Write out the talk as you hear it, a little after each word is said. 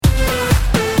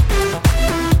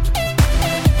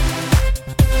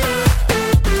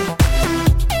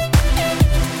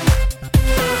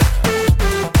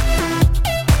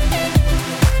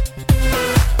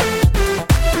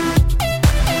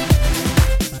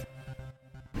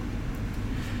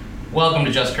Welcome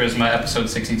to Just Charisma, episode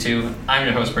 62. I'm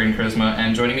your host, Braden Charisma,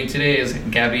 and joining me today is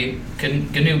Gabby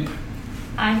Ganoop.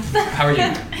 Hi. How are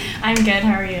you? I'm good.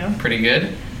 How are you? Pretty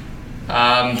good.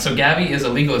 So Gabby is a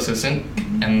legal assistant,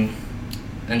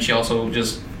 and she also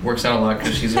just works out a lot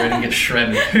because she's ready to get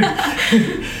shredded.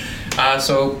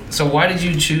 So why did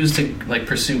you choose to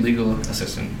pursue legal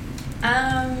assistant?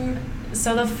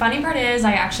 So the funny part is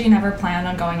I actually never planned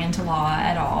on going into law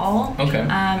at all. Okay.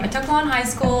 I took law in high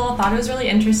school, thought it was really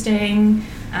interesting.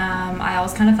 I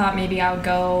always kind of thought maybe I would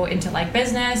go into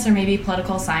business or maybe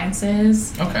political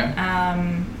sciences. Okay.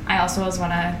 I also was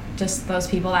one of just those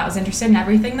people that was interested in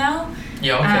everything though.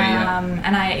 Yeah, okay, yeah.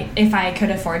 And if I could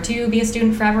afford to be a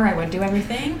student forever, I would do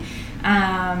everything.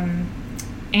 And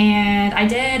I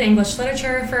did English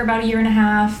literature for about a year and a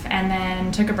half and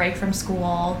then took a break from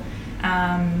school.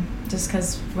 Just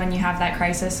because when you have that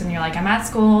crisis and you're like, I'm at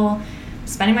school,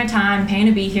 spending my time, paying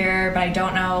to be here, but I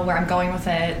don't know where I'm going with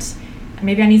it.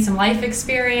 Maybe I need some life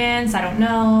experience. I don't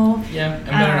know. Yeah, and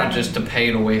better not just to pay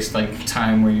to waste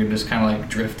time where you're just kind of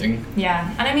drifting.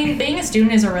 Yeah, and I mean, being a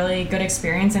student is a really good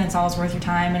experience, and it's always worth your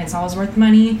time, and it's always worth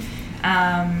money.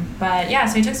 But yeah,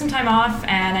 so I took some time off,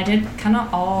 and I did kind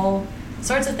of all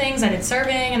sorts of things. I did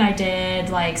serving, and I did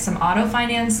some auto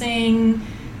financing.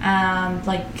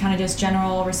 Kind of just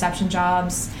general reception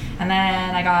jobs, and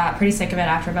then I got pretty sick of it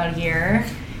after about a year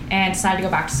and decided to go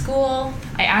back to school.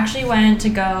 I actually went to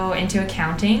go into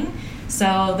accounting.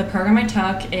 So the program I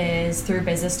took is through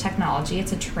business technology.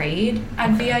 It's a trade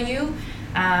at VIU,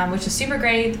 which is super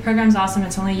great. The program's awesome.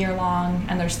 It's only a year long,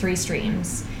 and there's 3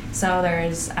 streams. So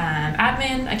there's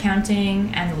admin,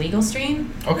 accounting, and the legal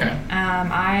stream. Okay.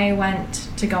 I went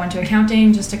to go into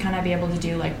accounting just to kind of be able to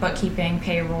do bookkeeping,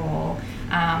 payroll,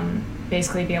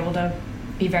 basically be able to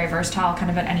be very versatile kind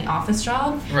of at any office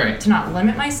job. Right. To not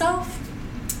limit myself.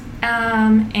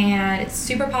 And it's a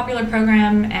super popular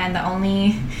program, and the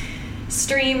only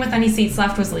stream with any seats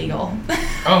left was legal.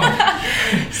 Oh.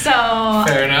 So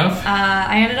fair enough.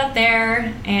 I ended up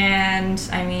there, and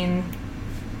I mean,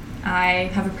 I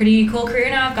have a pretty cool career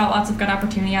now. I've got lots of good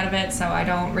opportunity out of it, so I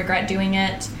don't regret doing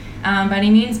it by any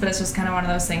means, but it's just kind of one of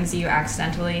those things you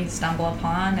accidentally stumble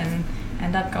upon and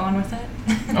end up going with it.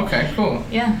 Okay, cool.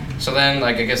 Yeah. So then,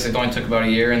 I guess it only took about a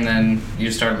year, and then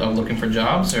you started looking for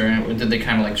jobs, or did they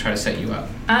kind of try to set you up?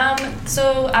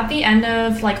 So at the end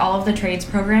of all of the trades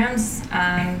programs,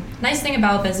 nice thing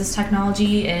about business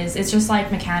technology is it's just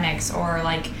like mechanics or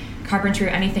carpentry or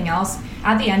anything else.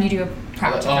 At the end, you do a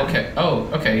practicum. Oh, okay. Oh,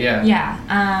 okay, yeah. Yeah.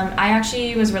 I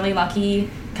actually was really lucky,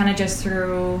 kind of just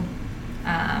through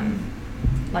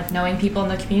knowing people in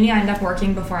the community. I ended up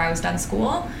working before I was done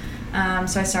school.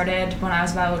 So I started when I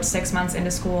was about 6 months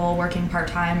into school, working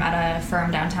part-time at a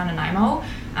firm downtown in Nanaimo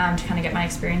to kind of get my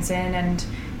experience in and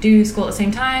do school at the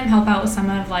same time, help out with some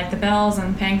of the bills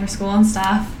and paying for school and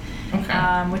stuff,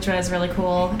 okay. Which was really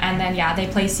cool. And then, yeah, they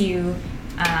place you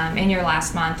in your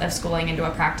last month of schooling into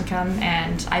a practicum,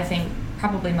 and I think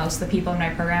probably most of the people in my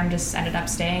program just ended up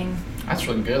staying. That's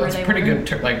really good. That's a pretty good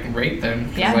rate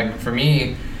then. Yeah. For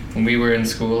me, when we were in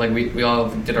school, we all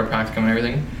did our practicum and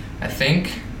everything. I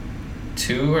think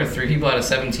 2 or 3 people out of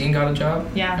 17 got a job.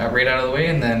 Yeah. Right out of the way,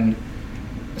 and then,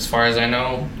 as far as I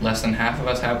know, less than half of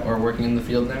us are working in the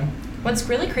field now. What's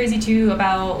really crazy too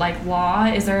about law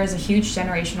is there is a huge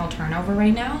generational turnover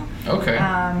right now. Okay.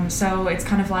 So it's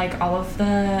kind of all of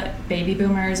the baby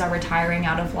boomers are retiring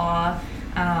out of law,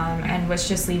 and which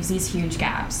just leaves these huge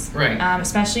gaps. Right.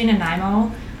 Especially in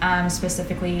Nanaimo,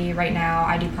 specifically right now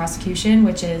I do prosecution,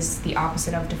 which is the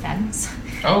opposite of defense.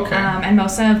 Okay. And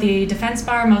most of the defense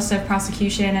bar, most of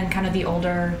prosecution, and kind of the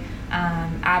older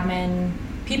admin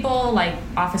people,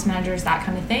 office managers, that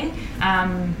kind of thing,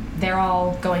 they're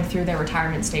all going through their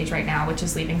retirement stage right now, which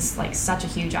is leaving such a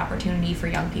huge opportunity for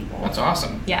young people. That's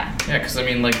awesome. Yeah. Yeah, because I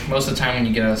mean, most of the time when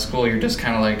you get out of school, you're just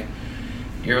kind of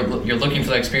you're looking for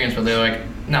that experience, but they're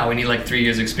no, we need 3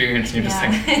 years experience, and you're just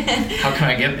how can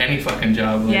I get any fucking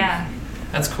job? Yeah.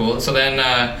 That's cool. So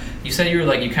then, you said you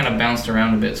were you kind of bounced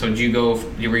around a bit. So did you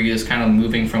were you just kind of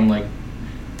moving from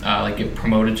get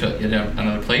promoted to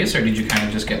another place, or did you kind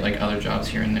of just get other jobs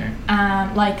here and there?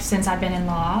 Since I've been in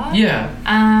law? Yeah.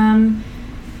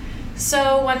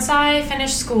 So once I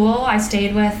finished school, I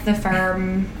stayed with the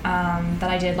firm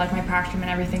that I did my practicum and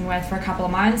everything with for a couple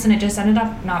of months, and it just ended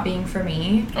up not being for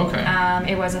me. Okay.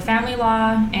 It was a family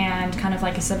law and kind of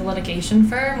a civil litigation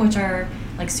firm, which are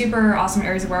super awesome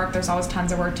areas of work. There's always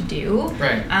tons of work to do.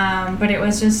 Right. But it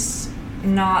was just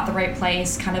not the right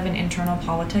place, kind of an internal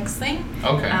politics thing.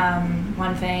 Okay.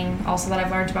 One thing also that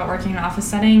I've learned about working in an office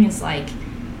setting is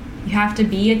you have to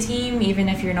be a team even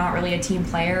if you're not really a team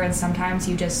player, and sometimes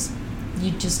you just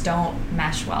you just don't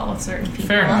mesh well with certain people.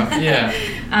 Fair enough, yeah.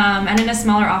 And in a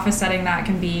smaller office setting, that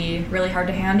can be really hard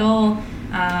to handle.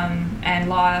 And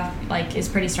law like is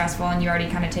pretty stressful, and you already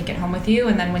kind of take it home with you.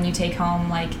 And then when you take home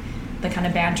like the kind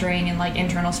of bantering and like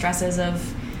internal stresses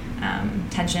of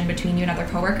tension between you and other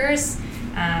coworkers,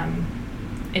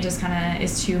 it just kind of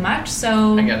is too much.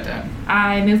 So I get that.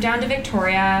 I moved down to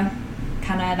Victoria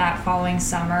kind of that following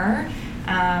summer,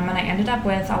 and I ended up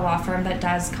with a law firm that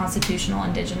does constitutional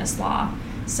Indigenous law.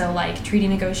 So like treaty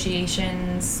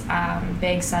negotiations,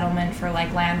 big settlement for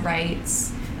like land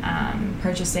rights,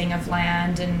 purchasing of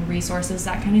land and resources,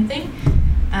 that kind of thing.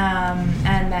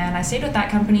 And then I stayed with that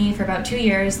company for about 2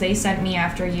 years. They sent me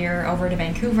after a year over to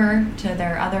Vancouver to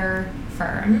their other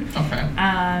firm. Okay.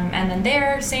 And then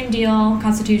there, same deal,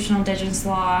 constitutional Indigenous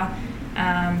law,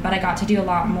 but I got to do a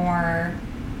lot more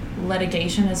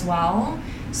litigation as well.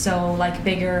 So like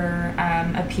bigger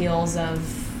appeals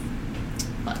of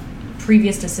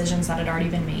previous decisions that had already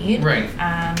been made. Right.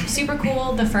 Super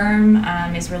cool. The firm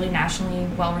is really nationally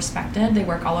well respected. They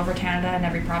work all over Canada and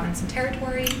every province and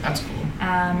territory. That's cool.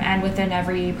 And within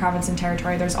every province and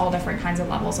territory, there's all different kinds of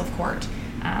levels of court.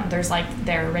 There's like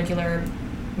their regular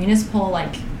municipal,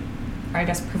 like, or I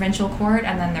guess provincial court,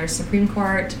 and then there's Supreme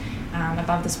Court.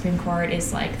 Above the Supreme Court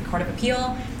is like the Court of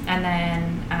Appeal, and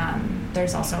then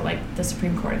there's also like the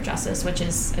Supreme Court of Justice, which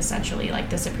is essentially like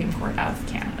the Supreme Court of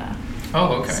Canada.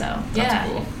 Oh, okay. So that's yeah,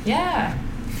 cool. yeah.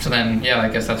 So then, yeah, I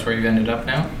guess that's where you ended up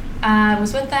now? I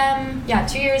was with them,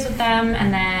 2 years with them,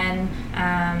 and then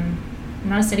I'm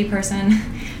not a city person.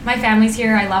 My family's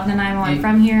here. I love Nanaimo. I'm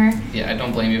from here. Yeah, I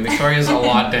don't blame you. Victoria's a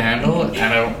lot to handle, and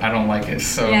I don't like it.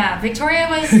 So yeah, Victoria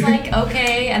was like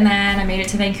okay, and then I made it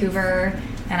to Vancouver,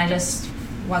 and I just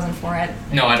wasn't for it.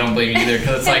 No, I don't blame you either,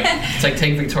 because it's like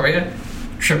take Victoria,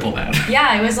 triple that.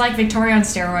 Yeah, it was like Victoria on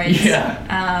steroids.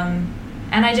 Yeah.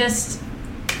 And I just,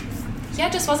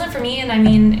 it just wasn't for me. And I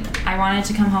mean, I wanted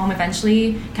to come home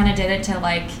eventually. Kind of did it to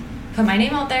like put my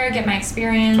name out there, get my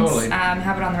experience, totally.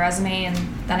 Have it on the resume, and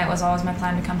then it was always my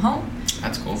plan to come home.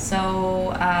 That's cool.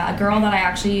 So a girl that I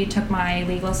actually took my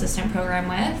legal assistant program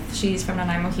with, she's from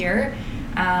Nanaimo here,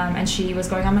 and she was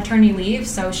going on maternity leave,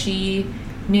 so she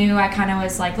knew I kind of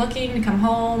was like looking to come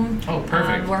home. Oh,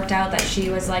 perfect. Worked out that she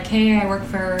was like, hey, I work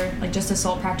for like just a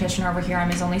sole practitioner over here. I'm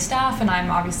his only staff, and I'm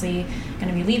obviously going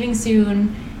to be leaving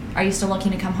soon. Are you still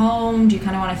looking to come home? Do you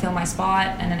kind of want to fill my spot?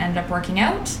 And it ended up working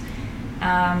out.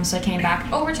 So I came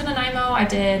back over to Nanaimo. I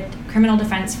did criminal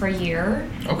defense for a year.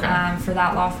 Okay. For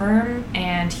that law firm,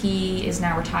 and he is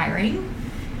now retiring.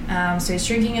 So he's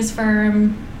shrinking his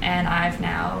firm, and I've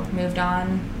now moved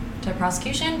on to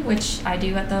prosecution, which I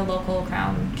do at the local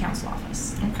Crown Counsel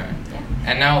office. Okay. Yeah.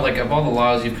 And now, like, of all the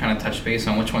laws you've kind of touched base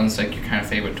on, which one's like your kind of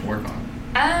favorite to work on?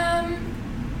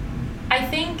 I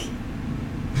think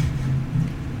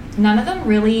none of them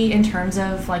really, in terms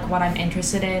of like what I'm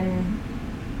interested in,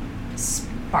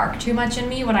 spark too much in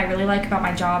me. What I really like about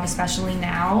my job, especially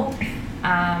now,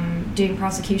 doing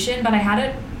prosecution, but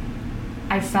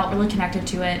I felt really connected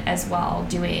to it as well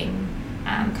doing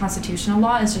constitutional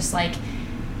law. Is just like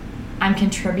I'm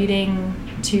contributing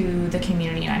to the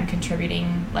community, and I'm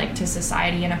contributing like to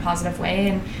society in a positive way,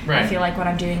 and right. I feel like what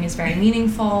I'm doing is very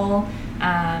meaningful,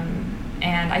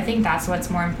 and I think that's what's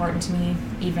more important to me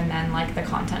even than like the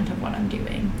content of what I'm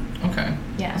doing. Okay.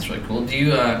 Yeah. That's really cool. Do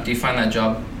you find that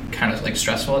job kind of like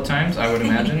stressful at times, I would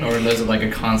imagine, or is it like a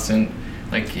constant,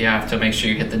 like you have to make sure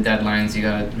you hit the deadlines, you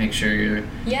gotta make sure you're...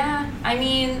 Yeah, I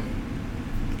mean,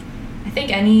 I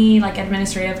think any like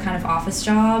administrative kind of office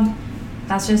job,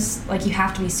 that's just like you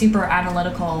have to be super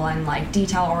analytical and like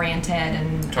detail oriented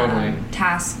and totally.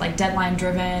 Task like deadline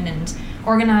driven and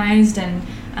organized, and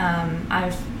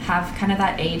I have kind of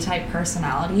that A-type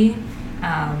personality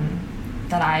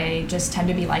that I just tend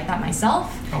to be like that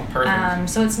myself. Oh, perfect.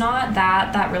 So it's not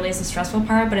that really is the stressful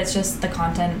part, but it's just the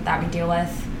content that we deal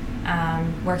with.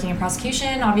 Working in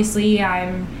prosecution, obviously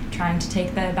I'm trying to take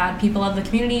the bad people of the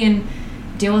community and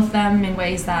deal with them in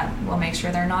ways that will make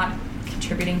sure they're not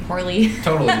contributing poorly.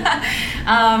 Totally.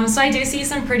 So I do see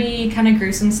some pretty kind of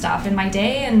gruesome stuff in my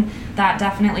day, and that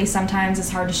definitely sometimes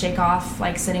is hard to shake off,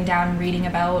 like sitting down and reading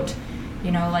about,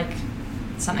 like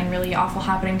something really awful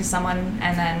happening to someone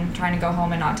and then trying to go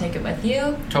home and not take it with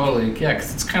you. Totally, yeah,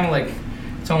 because it's kind of like,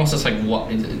 it's almost just like,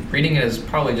 reading it is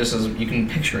probably just as, you can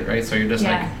picture it, right? So you're just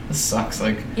like, this sucks,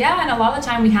 like... Yeah, and a lot of the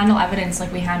time we handle evidence,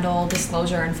 like we handle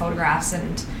disclosure and photographs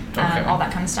and all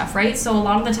that kind of stuff, right? So a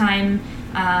lot of the time,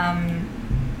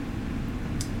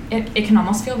 it can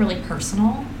almost feel really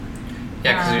personal.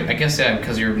 Yeah, because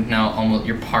because you're now almost,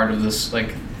 you're part of this,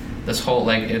 like, this whole,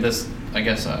 like, this, I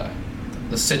guess,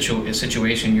 the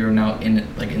situation, you're now in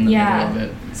it, like in the middle of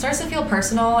it. It starts to feel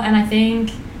personal, and I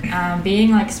think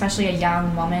being like especially a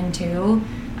young woman too,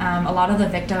 a lot of the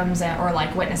victims or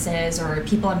like witnesses or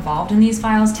people involved in these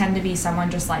files tend to be someone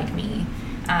just like me.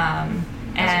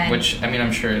 And which, I mean,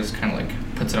 I'm sure is kind of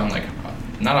like puts it on like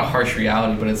not a harsh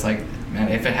reality, but it's like, man,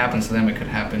 if it happens to them, it could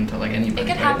happen to like anybody. It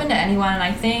could right? happen to anyone, and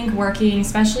I think working,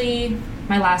 especially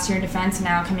my last year in defense and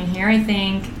now coming here, I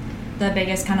think the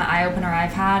biggest kind of eye-opener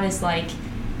I've had is like,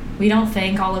 we don't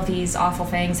think all of these awful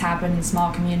things happen in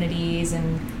small communities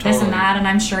and this and that, and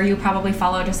I'm sure you probably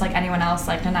follow, just like anyone else,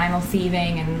 like Nanaimo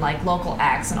Thieving and like Local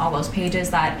X and all those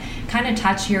pages that kind of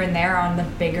touch here and there on the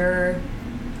bigger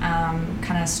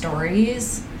kind of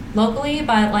stories locally,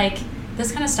 but like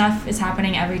this kind of stuff is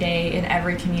happening every day in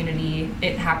every community.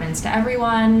 It happens to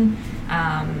everyone,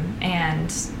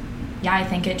 and yeah, I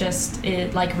think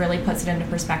it like really puts it into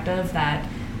perspective that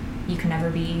you can never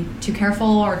be too careful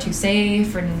or too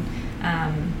safe, and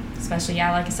especially,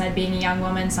 yeah, like I said, being a young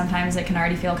woman, sometimes it can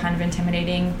already feel kind of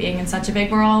intimidating being in such a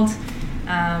big world,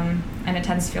 and it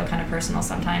tends to feel kind of personal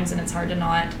sometimes, and it's hard to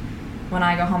not, when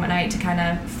I go home at night, to kind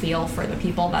of feel for the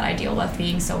people that I deal with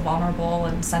being so vulnerable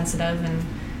and sensitive and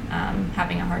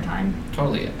having a hard time.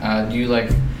 Totally. Do you like,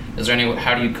 is there any,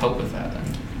 how do you cope with that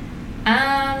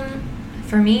then?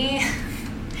 For me,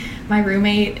 my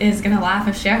roommate is gonna laugh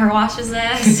if she ever watches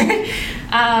this.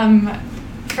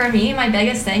 For me, my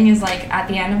biggest thing is like at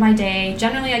the end of my day,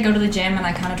 generally I go to the gym and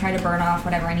I kind of try to burn off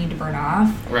whatever I need to burn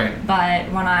off. Right.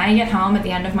 But when I get home at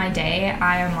the end of my day,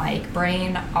 I am like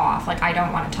brain off. Like I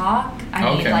don't want to talk.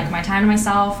 I need like my time to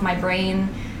myself. My brain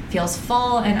feels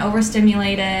full and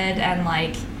overstimulated, and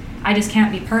like I just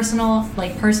can't be personable.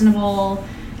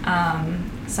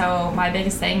 So my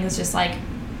biggest thing is just like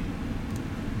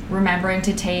remembering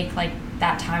to take like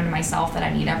that time to myself that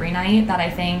I need every night, that I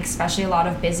think especially a lot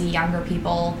of busy younger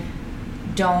people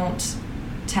don't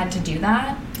tend to do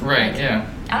that. Right, like, yeah.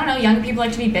 I don't know, young people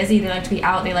like to be busy, they like to be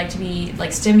out, they like to be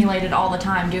like stimulated all the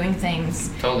time doing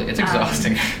things. Totally, it's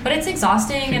exhausting. But it's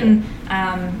exhausting,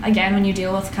 and again, when you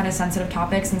deal with kind of sensitive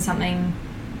topics and something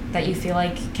that you feel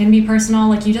like can be personal,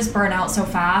 like you just burn out so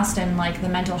fast, and like the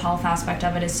mental health aspect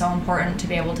of it is so important to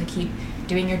be able to keep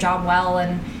doing your job well,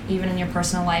 and even in your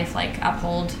personal life, like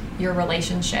uphold your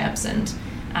relationships and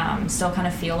still kind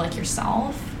of feel like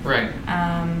yourself. Right.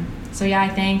 So yeah, I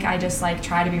think I just like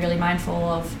try to be really mindful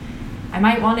of, I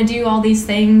might want to do all these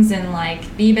things and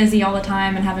like be busy all the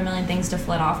time and have a million things to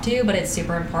flit off to, but it's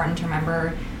super important to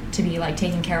remember to be like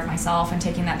taking care of myself and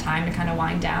taking that time to kind of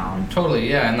wind down. Totally,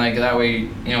 yeah, and like that way,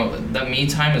 you know, that me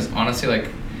time is honestly like,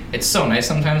 it's so nice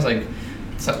sometimes, like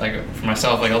for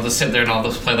myself, like I'll just sit there and I'll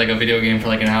just play like a video game for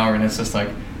like an hour, and it's just like,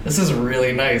 this is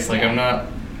really nice. Like I'm not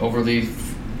overly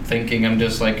thinking, I'm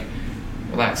just like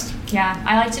relaxed. Yeah,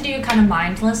 I like to do kind of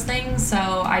mindless things, so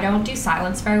I don't do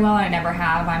silence very well. I never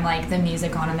have. I'm like the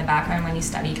music on in the background when you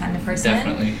study kind of person.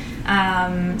 Definitely.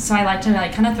 So I like to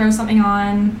like kind of throw something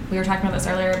on. We were talking about this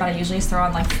earlier, but I usually just throw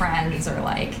on like Friends or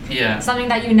like something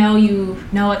that you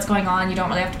know what's going on. You don't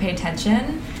really have to pay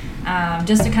attention,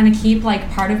 just to kind of keep like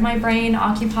part of my brain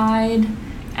occupied.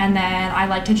 And then I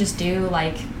like to just do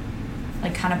like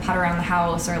kind of putt around the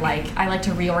house, or like I like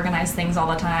to reorganize things all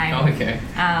the time. Oh, okay.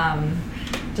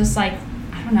 Just like,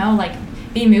 I don't know, like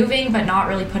be moving but not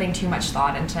really putting too much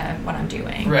thought into what I'm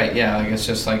doing. Right, yeah, like it's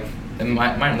just like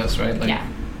mindless, right? Like yeah.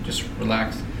 Just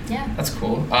relaxed. Yeah. That's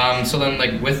cool. So then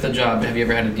like with the job, have you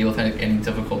ever had to deal with any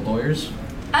difficult lawyers?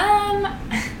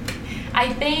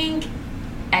 I think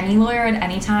any lawyer at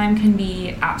any time can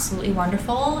be absolutely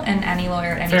wonderful, and any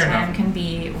lawyer at any time can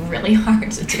be really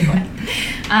hard to deal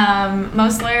with.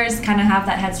 Most lawyers kind of have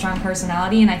that headstrong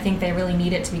personality, and I think they really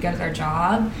need it to be good at their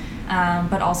job.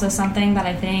 But also something that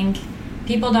I think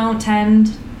people don't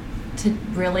tend to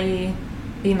really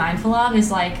be mindful of is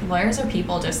like lawyers are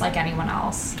people just like anyone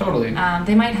else. Totally.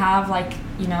 They might have like,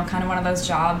 you know, kind of one of those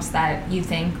jobs that you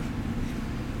think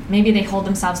maybe they hold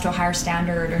themselves to a higher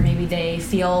standard, or maybe they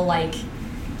feel like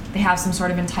they have some sort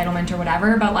of entitlement or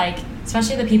whatever, but like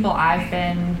especially the people I've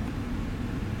been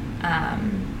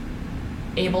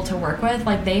able to work with,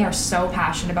 like they are so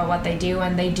passionate about what they do,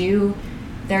 and they do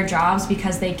their jobs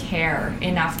because they care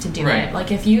enough to do it.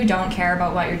 Like if you don't care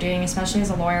about what you're doing, especially as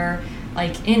a lawyer,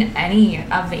 like in any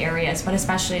of the areas, but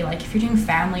especially like if you're doing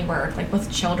family work, like with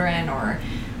children, or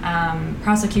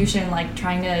prosecution, like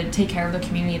trying to take care of the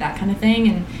community, that kind of thing,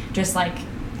 and just like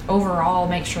overall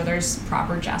make sure there's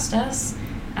proper justice.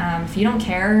 If you don't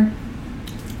care,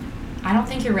 I don't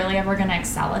think you're really ever going to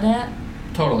excel at it.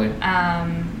 Totally.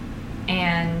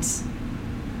 And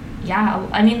yeah,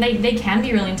 I mean, they can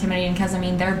be really intimidating because, I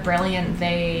mean, they're brilliant.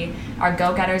 They are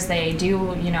go-getters. They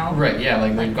do, you know. Right, yeah,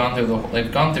 like they've gone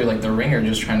through like the ringer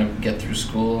just trying to get through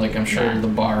school. Like, I'm sure the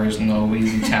bar is no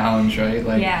easy challenge, right?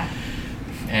 Like, yeah.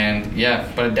 And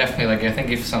yeah, but definitely, like, I think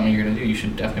if something you're gonna do, you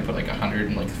should definitely put like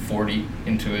 140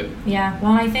 into it. Yeah,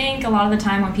 well, I think a lot of the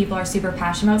time when people are super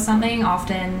passionate about something,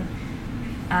 often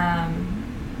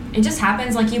it just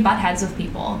happens, like, you butt heads with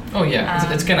people. Oh yeah,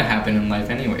 it's gonna happen in life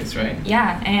anyways, right?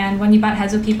 Yeah, and when you butt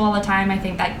heads with people all the time, I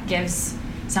think that gives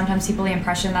sometimes people the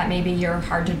impression that maybe you're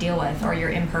hard to deal with, or you're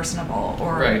impersonable,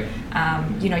 or right.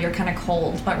 You know, you're kind of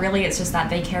cold. But really, it's just that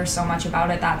they care so much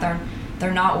about it that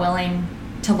they're not willing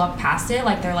to look past it.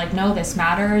 Like, they're like, no, this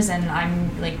matters, and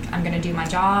I'm gonna do my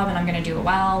job, and I'm gonna do it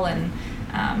well. And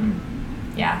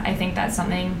yeah, I think that's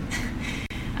something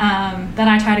that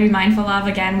I try to be mindful of.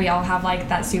 Again, we all have like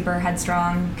that super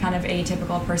headstrong kind of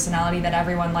atypical personality that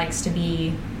everyone likes to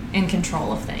be in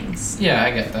control of things. Yeah,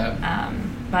 I get that.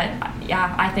 But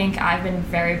yeah, I think I've been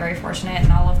very, very fortunate,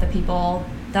 and all of the people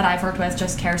that I've worked with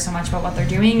just care so much about what they're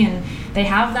doing, and they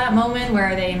have that moment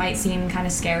where they might seem kind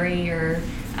of scary or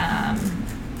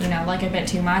you know, like a bit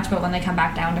too much, but when they come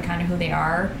back down to kind of who they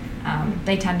are,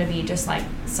 they tend to be just like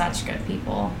such good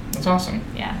people. That's awesome.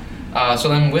 Yeah. So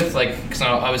then with like, because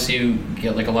obviously you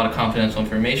get like a lot of confidential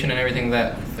information and everything,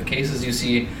 that the cases you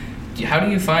see, how do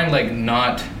you find like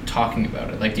not talking about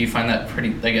it? Like, do you find that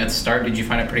pretty, like at the start, did you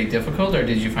find it pretty difficult, or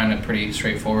did you find it pretty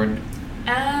straightforward?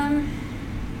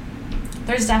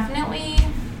 There's definitely,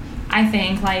 I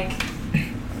think, like,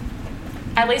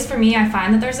 at least for me, I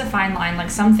find that there's a fine line. Like,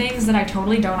 some things that I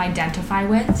totally don't identify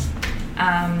with.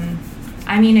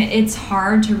 I mean, it's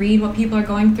hard to read what people are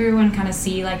going through and kind of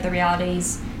see like the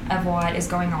realities of what is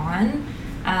going on.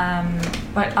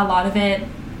 But a lot of it,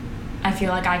 I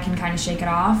feel like I can kind of shake it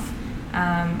off.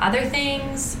 Other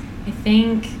things, I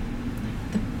think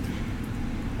the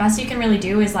best you can really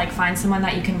do is like find someone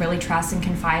that you can really trust and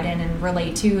confide in and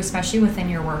relate to, especially within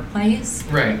your workplace.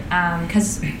 Right.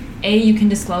 Because A, you can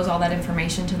disclose all that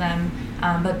information to them,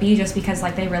 but B, just because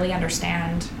like they really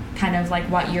understand kind of like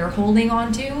what you're holding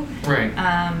on to. Right.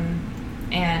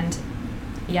 And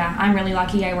yeah, I'm really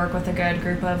lucky. I work with a good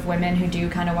group of women who do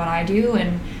kind of what I do,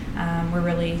 and we're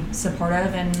really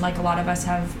supportive, and like a lot of us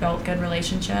have built good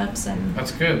relationships. And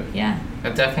that's good. Yeah.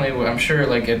 That definitely, I'm sure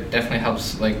like it definitely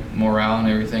helps like morale and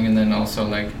everything, and then also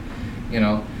like, you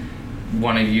know,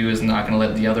 one of you is not going to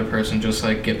let the other person just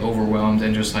like get overwhelmed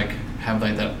and just like have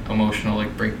like that emotional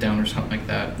like breakdown or something like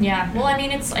that. Yeah. Well, I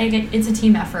mean, it's like it's a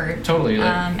team effort. Totally.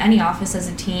 Like, any office is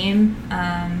a team,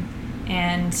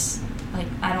 and like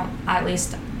I don't, at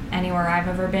least anywhere I've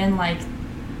ever been, like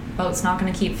boat's not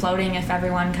going to keep floating if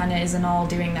everyone kind of isn't all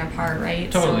doing their part,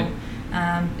 right? Totally.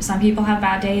 So some people have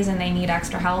bad days and they need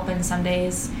extra help, and some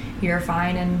days you're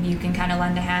fine and you can kind of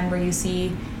lend a hand where you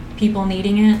see people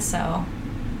needing it. So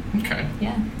okay.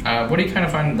 Yeah. What do you kind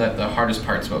of find that the hardest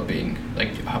parts about being,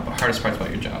 like, hardest parts about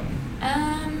your job?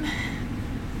 I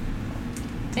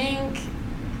think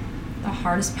the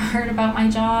hardest part about my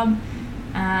job,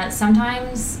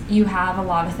 sometimes you have a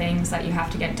lot of things that you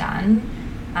have to get done,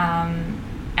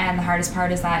 and the hardest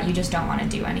part is that you just don't want to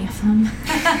do any of them.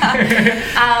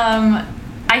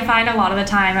 I find a lot of the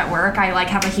time at work, I like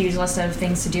have a huge list of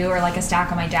things to do, or like a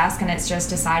stack on my desk, and it's just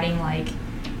deciding like,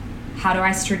 how do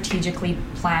I strategically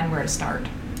plan where to start?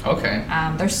 Okay.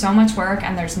 There's so much work,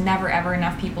 and there's never ever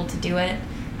enough people to do it.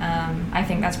 I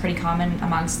think that's pretty common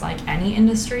amongst like any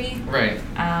industry. Right.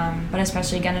 But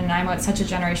especially again in Nanaimo, it's such a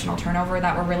generational turnover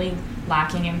that we're really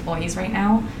lacking employees right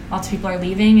now. Lots of people are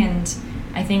leaving, and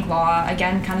I think law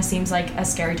again kind of seems like a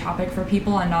scary topic for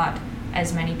people, and not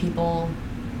as many people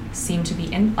seem to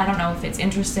be in. I don't know if it's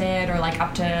interested or like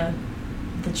up to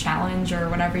the challenge or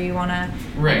whatever you want to,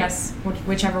 right. I guess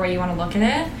whichever way you want to look at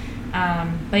it.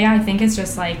 But yeah, I think it's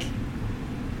just like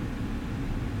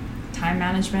time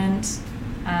management,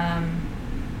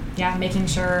 making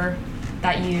sure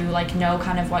that you like know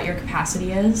kind of what your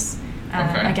capacity is.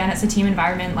 Again, it's a team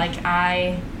environment. Like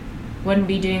I wouldn't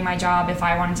be doing my job if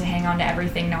I wanted to hang on to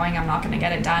everything knowing I'm not going to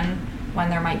get it done when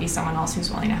there might be someone else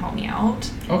who's willing to help me out.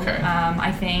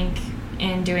 I think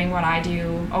in doing what I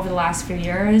do over the last few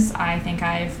years, I think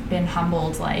I've been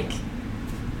humbled like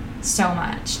so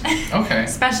much.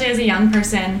 Especially as a young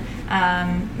person,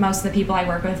 most of the people I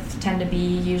work with tend to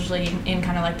be usually in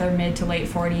kind of like their mid to late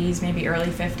 40s, maybe early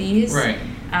 50s. Right.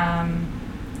 And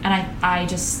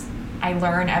I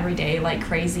learn every day like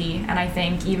crazy, and I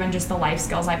think even just the life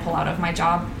skills I pull out of my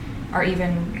job are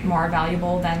even more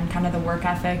valuable than kind of the work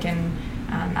ethic and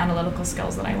analytical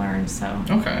skills that I learned. So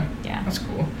yeah, that's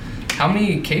cool. How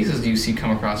many cases do you see come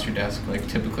across your desk, like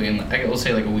typically in, let's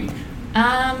say like a week?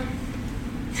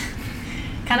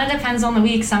 Kind of depends on the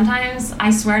week. Sometimes, I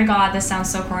swear to God, this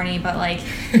sounds so corny, but like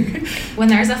when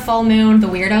there's a full moon, the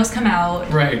weirdos come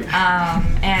out. Right.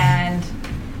 And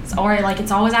or like it's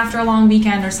always after a long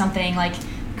weekend or something. Like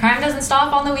crime doesn't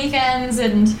stop on the weekends,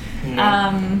 and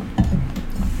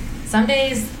some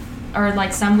days or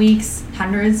like some weeks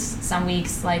hundreds, some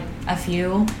weeks like a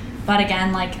few. But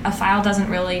again, like a file doesn't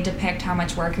really depict how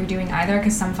much work you're doing either,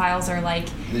 because some files are like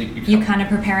you kind of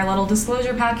prepare a little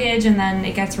disclosure package and then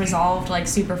it gets resolved like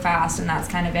super fast, and that's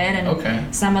kind of it.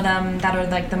 And some of them that are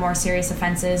like the more serious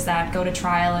offenses that go to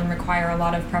trial and require a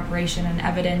lot of preparation and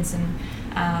evidence and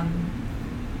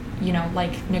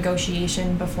like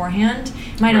negotiation beforehand.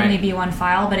 It might only be one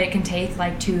file, but it can take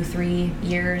like 2-3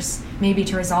 years maybe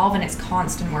to resolve, and it's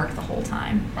constant work the whole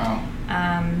time. Wow.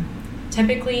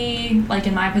 Typically, like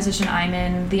in my position I'm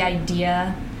in, the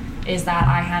idea is that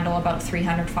I handle about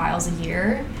 300 files a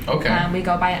year. Okay. We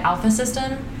go by an alpha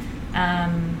system.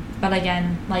 But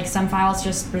again, like some files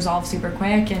just resolve super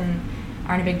quick and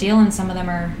aren't a big deal, and some of them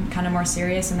are kind of more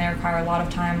serious and they require a lot of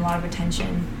time, a lot of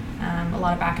attention, a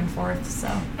lot of back and forth. So.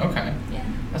 Okay. Yeah.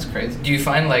 That's crazy. Do you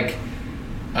find like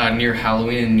near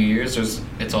Halloween and New Year's,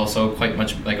 it's also quite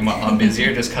much like a lot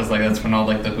busier, just because like that's when all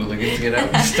like the hooligans get out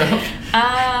and stuff?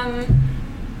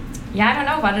 Yeah, I don't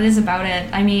know what it is about it.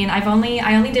 I mean, I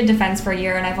only did defense for a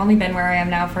year, and I've only been where I am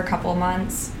now for a couple of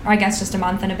months, or I guess just a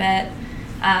month and a bit.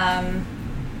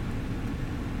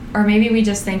 Or maybe we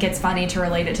just think it's funny to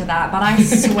relate it to that, but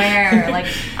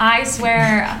I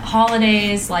swear,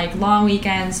 holidays, like long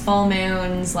weekends, full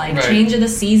moons, like change of the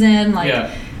season, like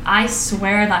I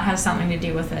swear that has something to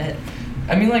do with it.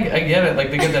 I mean, like, I get it. Like,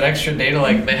 they get that extra day to,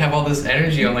 like, they have all this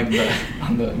energy on, like,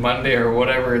 on the Monday or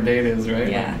whatever date is, right?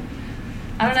 Yeah.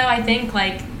 I don't know. I think,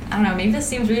 like, I don't know. Maybe this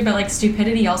seems weird, but, like,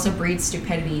 stupidity also breeds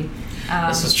stupidity.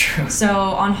 This is true. So,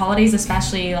 on holidays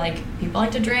especially, like, people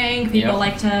like to drink. People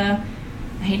like to,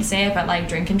 I hate to say it, but, like,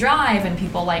 drink and drive. And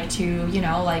people like to,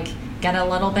 like, get a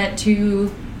little bit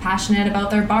too passionate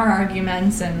about their bar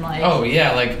arguments and like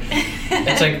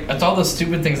it's all the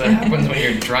stupid things that happens when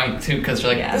you're drunk too, because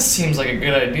you're like, this seems like a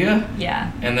good idea,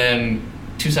 and then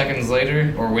 2 seconds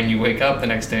later or when you wake up the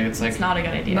next day it's like, it's not a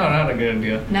good idea. No, not a good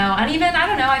idea. No. And even I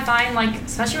don't know, I find like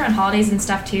especially around holidays and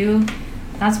stuff too,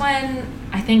 that's when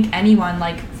I think anyone,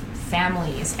 like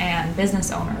families and business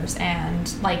owners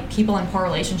and like people in poor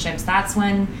relationships, that's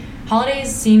when holidays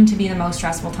seem to be the most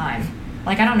stressful time.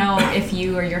 Like, I don't know if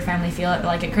you or your family feel it, but,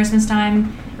 like, at Christmas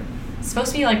time, it's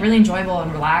supposed to be, like, really enjoyable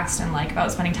and relaxed and, like,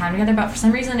 about spending time together, but for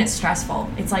some reason it's stressful.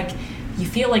 It's, like, you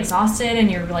feel exhausted and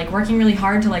you're, like, working really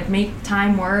hard to, like, make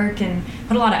time work and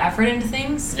put a lot of effort into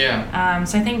things. Yeah.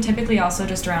 So I think typically also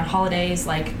just around holidays,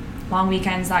 like, long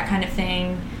weekends, that kind of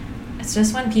thing, it's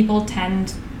just when people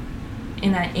tend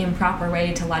in an improper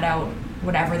way to let out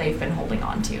whatever they've been holding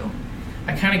on to.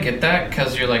 I kind of get that,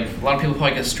 because you're like, a lot of people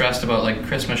probably get stressed about like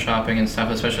Christmas shopping and stuff,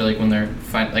 especially like when they're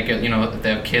if they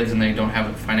have kids and they don't have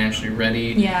it financially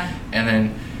ready. Yeah. And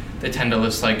then they tend to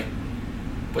just like,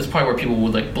 it's probably where people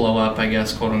would like blow up, I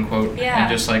guess, quote unquote. Yeah. And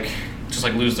just like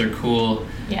lose their cool.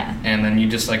 Yeah. And then you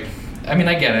just like, I mean,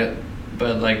 I get it,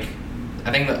 but like,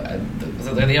 I think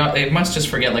that they must just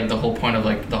forget like the whole point of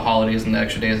like the holidays and the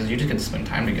extra days is you just get to spend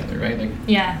time together, right? Like.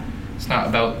 Yeah. It's not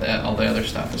about all the other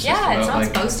stuff. It's just about, it's not like,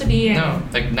 supposed to be. No,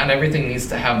 like not everything needs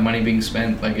to have money being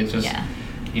spent. Like it's just,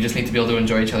 you just need to be able to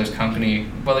enjoy each other's company.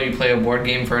 Whether you play a board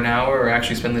game for an hour or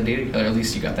actually spend the day together, at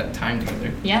least you got that time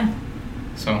together. Yeah.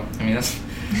 So, I mean, that's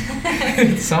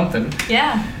it's something.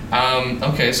 Yeah.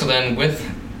 Okay, so then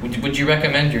would you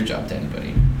recommend your job to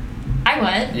anybody? I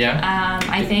would. Yeah?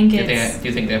 I think do you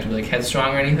think they have to be like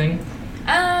headstrong or anything?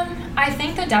 I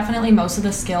think that definitely most of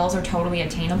the skills are totally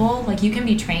attainable. Like, you can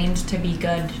be trained to be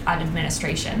good at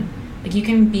administration. Like, you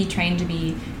can be trained to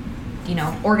be,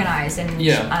 organized and,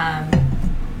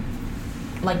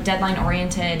 like,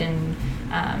 deadline-oriented and,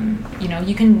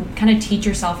 you can kind of teach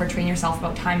yourself or train yourself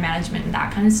about time management and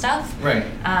that kind of stuff. Right.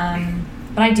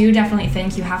 But I do definitely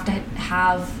think you have to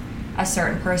have a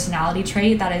certain personality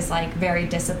trait that is, like, very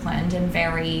disciplined and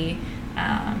very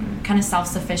kind of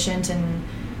self-sufficient and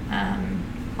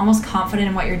almost confident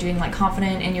in what you're doing, like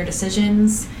confident in your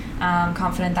decisions,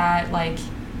 confident that like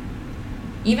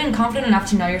even confident enough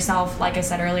to know yourself, like I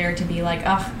said earlier, to be like,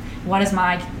 what is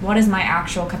my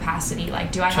actual capacity?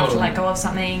 Like, do I have to let go of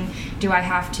something? Do I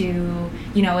have to,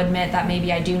 admit that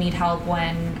maybe I do need help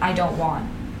when I don't want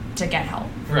to get help?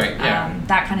 Right, yeah.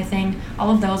 That kind of thing.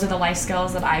 All of those are the life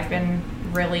skills that I've been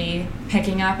really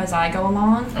picking up as I go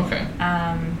along. Okay.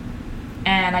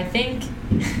 And I think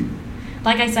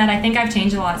like I said, I think I've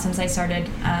changed a lot since I started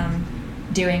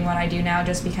doing what I do now,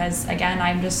 just because, again,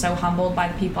 I'm just so humbled by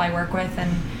the people I work with,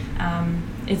 and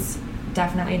it's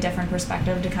definitely a different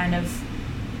perspective to kind of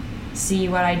see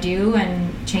what I do,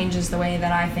 and changes the way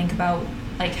that I think about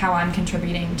like how I'm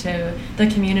contributing to the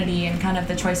community and kind of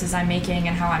the choices I'm making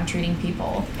and how I'm treating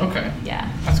people. Okay.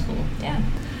 Yeah. That's cool. Yeah.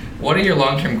 What are your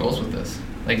long-term goals with this?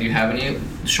 Like, do you have any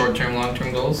short-term,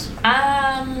 long-term goals?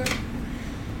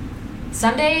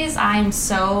 Some days I'm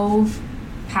so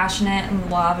passionate and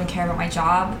love and care about my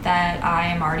job that I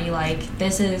am already like,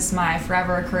 this is my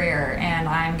forever career and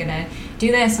I'm gonna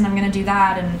do this and I'm gonna do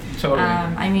that. And Totally.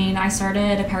 I mean, I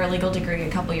started a paralegal degree a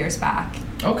couple years back.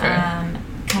 Okay.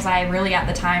 Because I really, at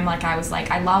the time, like, I was like,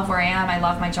 I love where I am, I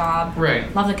love my job,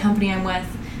 Right. love the company I'm with,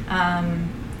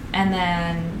 and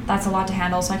then that's a lot to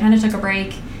handle, so I kind of took a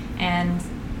break. And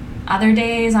other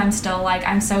days I'm still like,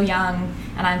 I'm so young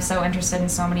and I'm so interested in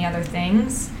so many other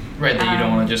things. Right, that you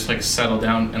don't want to just like settle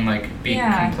down and like be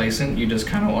Yeah. complacent. You just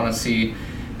kind of want to see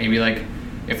maybe like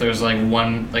if there's like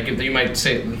one, like if you might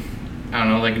say, I don't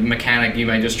know, like mechanic, you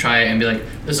might just try it and be like,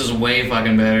 this is way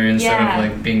fucking better instead Yeah. of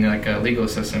like being like a legal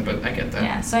assistant, but I get that.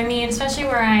 Yeah, so I mean, especially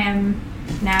where I am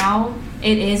now,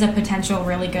 it is a potential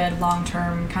really good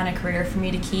long-term kind of career for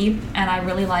me to keep, and I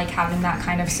really like having that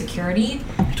kind of security.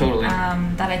 Totally.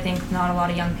 That I think not a lot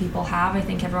of young people have. I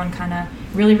think everyone kind of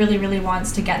really, really, really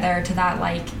wants to get there to that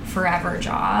like forever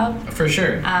job. For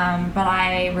sure. But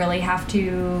I really have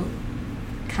to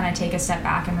kind of take a step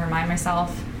back and remind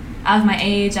myself of my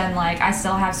age, and like I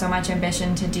still have so much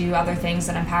ambition to do other things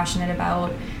that I'm passionate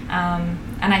about.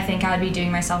 And I think I would be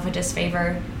doing myself a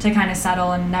disfavor to kind of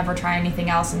settle and never try anything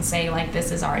else and say like,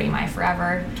 this is already my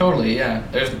forever. Totally, yeah.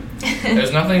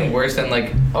 There's nothing worse than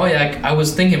like, oh yeah, I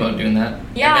was thinking about doing that.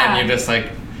 Yeah. And then you're just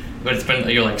like, but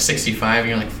you're like 65 and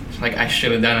you're like I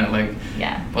should have done it. Like,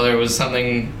 Yeah. whether it was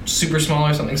something super small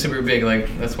or something super big, like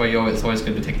that's why it's always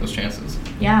good to take those chances.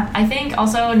 Yeah, I think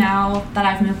also now that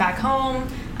I've moved back home,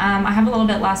 I have a little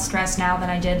bit less stress now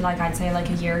than I did, like I'd say like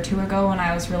a year or two ago when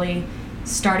I was really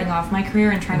starting off my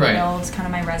career and trying Right. to build kind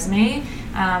of my resume.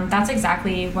 That's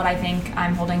exactly what I think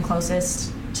I'm holding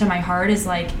closest to my heart is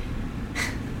like,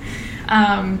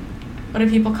 what do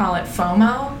people call it?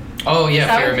 FOMO? Oh yeah,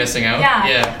 So- fear of missing out. Yeah.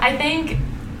 Yeah. I think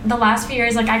the last few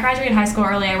years, like I graduated high school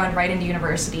early, I went right into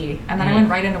university, and then I Mhm. went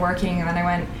right into working, and then I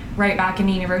went right back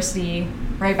into university,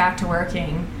 right back to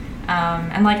working.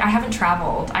 And like I haven't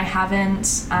traveled. I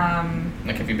haven't,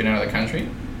 Like, have you been out of the country?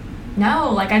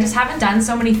 no, like I just haven't done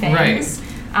so many things.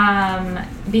 Right.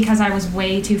 Because I was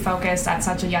way too focused at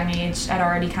such a young age at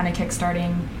already kind of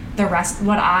kickstarting the rest,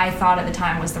 what I thought at the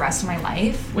time was the rest of my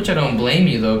life. Which I don't blame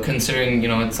you though, considering, you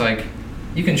know, it's like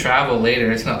you can travel later.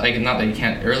 It's not that you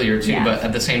can't earlier too, Yeah. but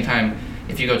at the same time,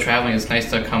 if you go traveling, it's nice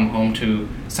to come home to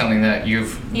something that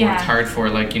you've Yeah. worked hard for.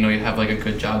 Like, you know, you have like a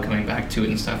good job coming back to it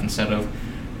and stuff instead of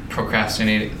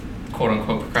quote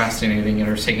unquote procrastinating it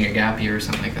or taking a gap year or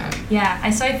something like that. Yeah,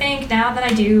 so I think now that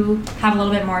I do have a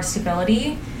little bit more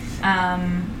stability,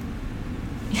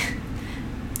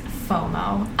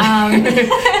 FOMO.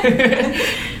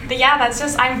 But yeah, that's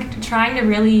just, I'm trying to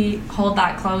really hold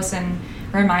that close and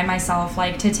remind myself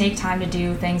like to take time to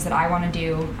do things that I want to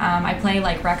do. I play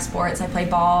like rec sports, I play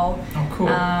ball. Oh, cool.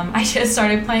 I just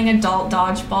started playing adult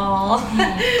dodgeball.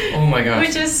 Oh my gosh.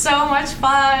 Which is so much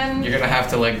fun. You're gonna have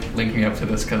to like link me up to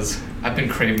this because I've been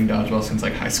craving dodgeball since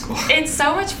like high school. It's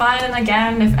so much fun, and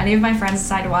again, if any of my friends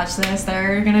decide to watch this,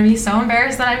 they're gonna be so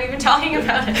embarrassed that I'm even talking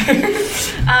about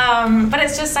it. But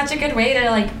it's just such a good way to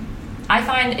like, I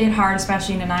find it hard,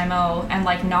 especially in Nanaimo, and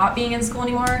like not being in school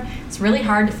anymore, it's really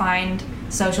hard to find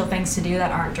social things to do that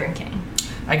aren't drinking.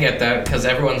 I get that because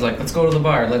everyone's like, let's go to the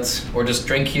bar, or just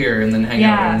drink here and then hang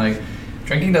out. Yeah. And like,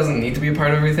 drinking doesn't need to be a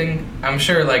part of everything. I'm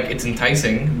sure like it's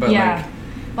enticing, but Yeah.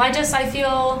 like, Well, I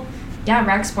feel, yeah,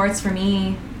 rec sports for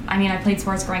me, I mean, I played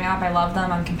sports growing up, I love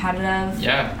them, I'm competitive.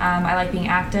 yeah. I like being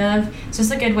active. It's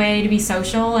just a good way to be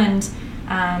social, and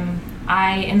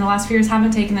I, in the last few years,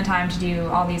 haven't taken the time to do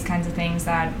all these kinds of things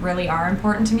that really are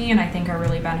important to me and I think are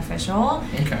really beneficial.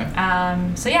 Okay.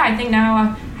 So yeah, I think now I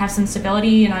have some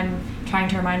stability, and I'm trying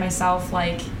to remind myself,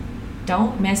 like,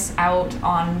 don't miss out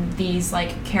on these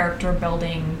like character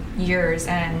building years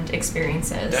and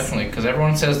experiences. Definitely, because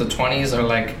everyone says the 20s are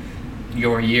like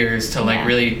your years to like Yeah.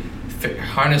 really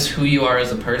harness who you are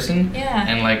as a person. Yeah.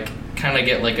 And like kind of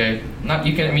get like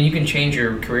you can change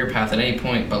your career path at any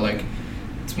point, but like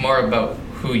it's more about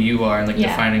who you are and like Yeah.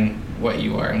 defining what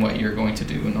you are and what you're going to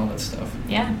do and all that stuff.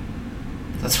 Yeah.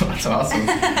 That's awesome.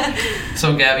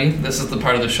 So Gabby, this is the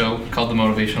part of the show called the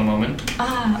motivational moment.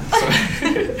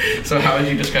 So how would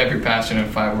you describe your passion in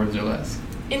 5 words or less?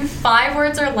 In 5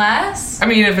 words or less? I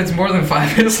mean, if it's more than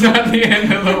 5, it's not the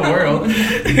end of the world.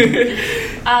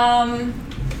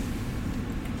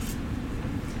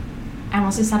 I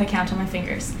almost just had to count on my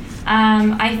fingers.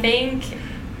 I think,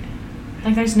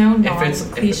 like, there's no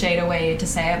cliched way to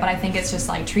say it, but I think it's just,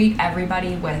 like, treat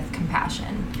everybody with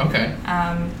compassion. Okay.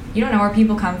 You don't know where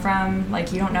people come from.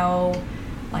 Like, you don't know,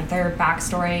 like, their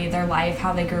backstory, their life,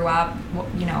 how they grew up,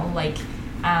 you know, like,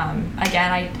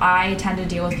 again, I tend to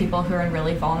deal with people who are in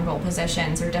really vulnerable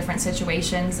positions or different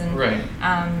situations, and right.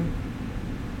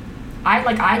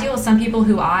 I deal with some people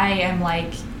who I am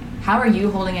like, how are you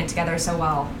holding it together so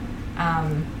well?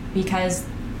 Because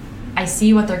I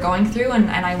see what they're going through, and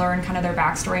I learn kind of their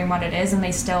backstory and what it is, and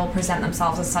they still present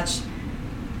themselves as such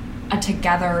a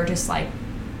together, just like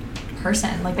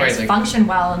person. Like, they just function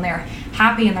well, and they're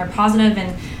happy, and they're positive,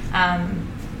 and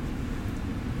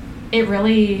it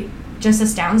really just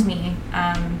astounds me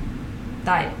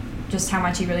that just how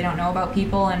much you really don't know about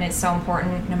people, and it's so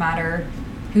important, no matter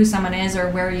who someone is or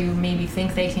where you maybe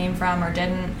think they came from or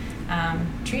didn't.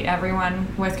 Treat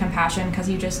everyone with compassion, because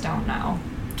you just don't know.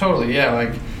 Totally, yeah.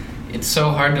 Like, it's so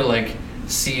hard to, like,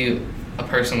 see a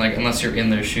person, like, unless you're in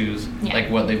their shoes, like,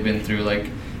 what they've been through. Like,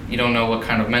 you don't know what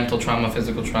kind of mental trauma,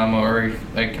 physical trauma, or,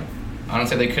 like,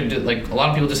 honestly, they could do, like, a lot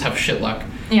of people just have shit luck.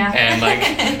 Yeah. And,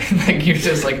 like, like, you're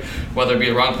just, like, whether it be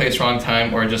the wrong place, wrong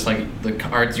time, or just, like, the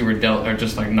cards you were dealt are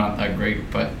just, like, not that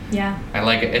great. But yeah, I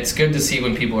like it. It's good to see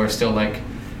when people are still, like,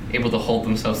 able to hold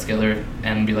themselves together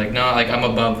and be like, no, like, I'm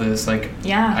above this, like,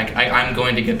 yeah, I'm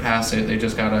going to get past it. They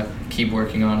just gotta keep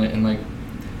working on it, and, like,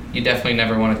 you definitely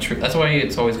never want to treat. That's why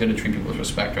it's always good to treat people with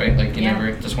respect, right? Like, you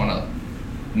never just want to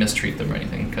mistreat them or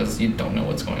anything, because you don't know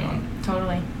what's going on.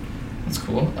 Totally. That's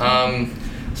cool.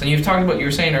 So you've talked about, you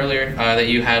were saying earlier that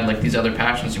you had, like, these other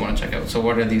passions you want to check out. So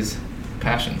what are these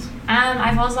passions?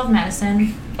 I've always loved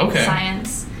medicine. Okay.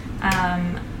 Science.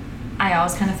 I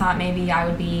always kind of thought maybe I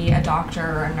would be a doctor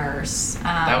or a nurse.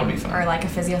 That would be fun. Or, like, a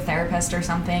physiotherapist or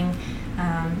something.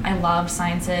 I loved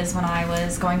sciences when I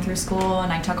was going through school,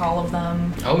 and I took all of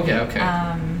them. Oh, yeah, okay.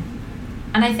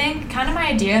 And I think kind of my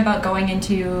idea about going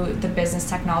into the business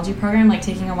technology program, like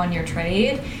taking a 1-year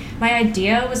trade, my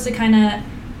idea was to kind of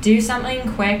do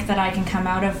something quick that I can come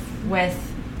out of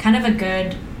with kind of a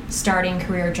good starting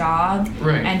career job,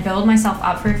 right, and build myself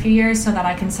up for a few years so that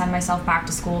I can send myself back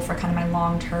to school for kind of my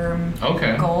long-term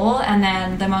goal. And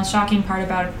then the most shocking part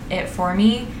about it for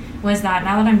me was that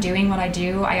now that I'm doing what I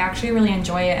do, I actually really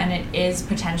enjoy it, and it is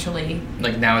potentially...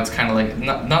 Like, now it's kind of like,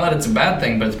 not that it's a bad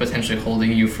thing, but it's potentially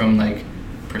holding you from, like,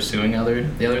 pursuing the other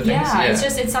things. Yeah,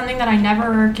 it's something that I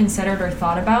never considered or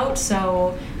thought about,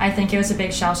 so I think it was a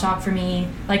big shell shock for me,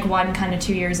 like,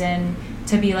 2 years in,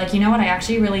 to be like, you know what, I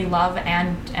actually really love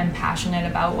and am passionate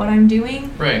about what I'm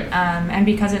doing. Right. And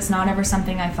because it's not ever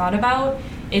something I thought about,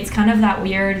 it's kind of that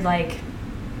weird, like,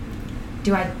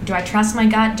 do I trust my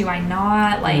gut? Do I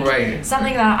not? Like, right,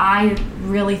 something that I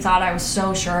really thought I was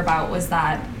so sure about was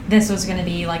that this was going to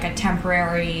be like a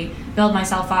temporary build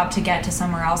myself up to get to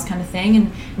somewhere else kind of thing,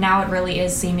 and now it really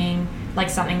is seeming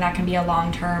like something that can be a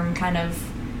long-term kind of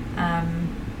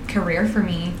career for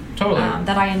me. Totally.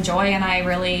 That I enjoy, and I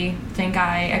really think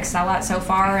I excel at so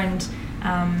far, and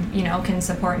you know, can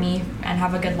support me and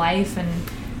have a good life,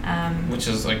 and which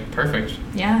is, like, perfect.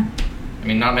 Yeah. I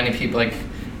mean, not many people, like,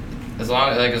 as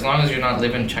long as you're not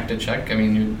living check to check, I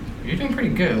mean, you're doing pretty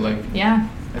good. Like, yeah,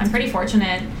 I'm pretty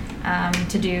fortunate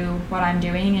to do what I'm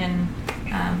doing,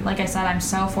 and like I said, I'm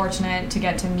so fortunate to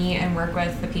get to meet and work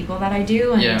with the people that I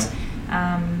do,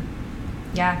 and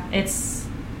yeah, it's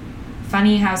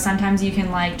funny how sometimes you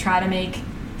can, like, try to make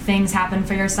things happen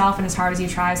for yourself, and as hard as you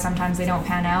try, sometimes they don't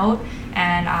pan out,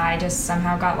 and I just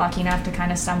somehow got lucky enough to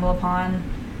kind of stumble upon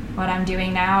what I'm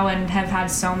doing now, and have had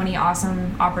so many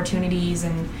awesome opportunities,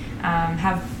 and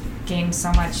have gained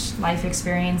so much life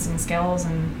experience and skills,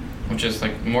 and which is,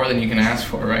 like, more than you can ask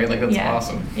for, right? Like, that's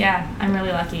awesome. Yeah, I'm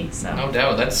really lucky. So no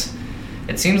doubt.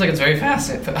 It seems like it's very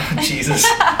fascinating. Oh, Jesus.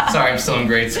 Sorry, I'm still in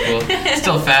grade school.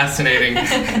 Still fascinating.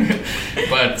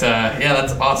 But yeah,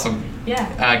 that's awesome.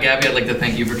 Yeah. Gabby, I'd like to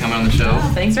thank you for coming on the show.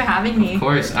 Oh, thanks for having me. Of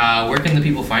course. Where can the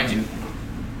people find you?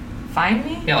 Find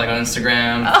me? Yeah, like on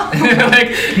Instagram. Oh.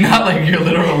 Like, not like your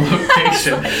literal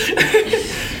location.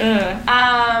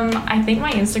 I think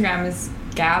my Instagram is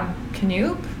Gab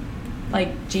Knoop, like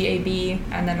Gab,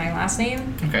 and then my last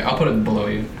name. Okay, I'll put it below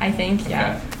you. I think,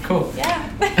 yeah. Okay, cool. Yeah.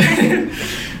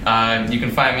 You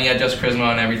can find me at Just Charisma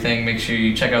on everything. Make sure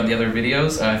you check out the other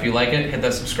videos. If you like it, hit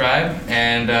that subscribe,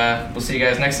 and we'll see you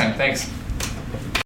guys next time. Thanks.